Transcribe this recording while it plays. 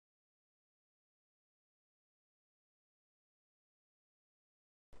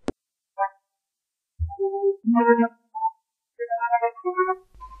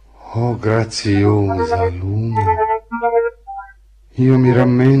Oh graziosa luna, io mi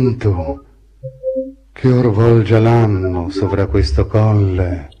rammento che or volge l'anno sovra questo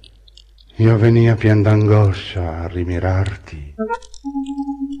colle, io venia pien d'angoscia a rimirarti,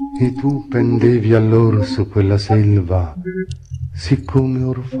 e tu pendevi allor su quella selva, siccome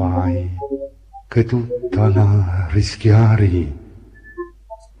or fai che tutta la rischiari,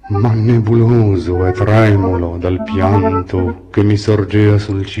 ma nebuloso e tremulo dal pianto che mi sorgea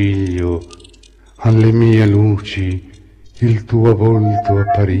sul ciglio, alle mie luci il tuo volto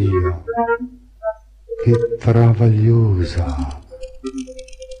apparia, che travagliosa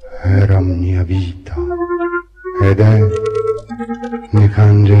era mia vita, ed è, ne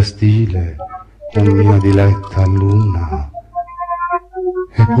cangia stile, o mia diletta luna,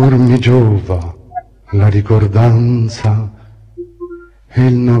 e pur mi giova la ricordanza e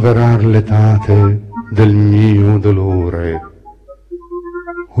il noverar l'etate del mio dolore.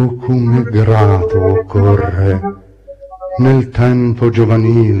 O come grato occorre nel tempo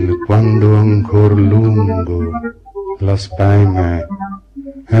giovanil, quando ancor lungo la speme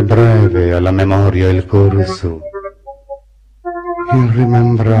e breve alla memoria il corso, il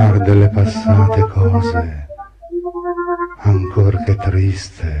rimembrar delle passate cose, ancor che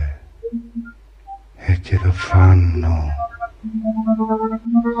triste e che l'affanno.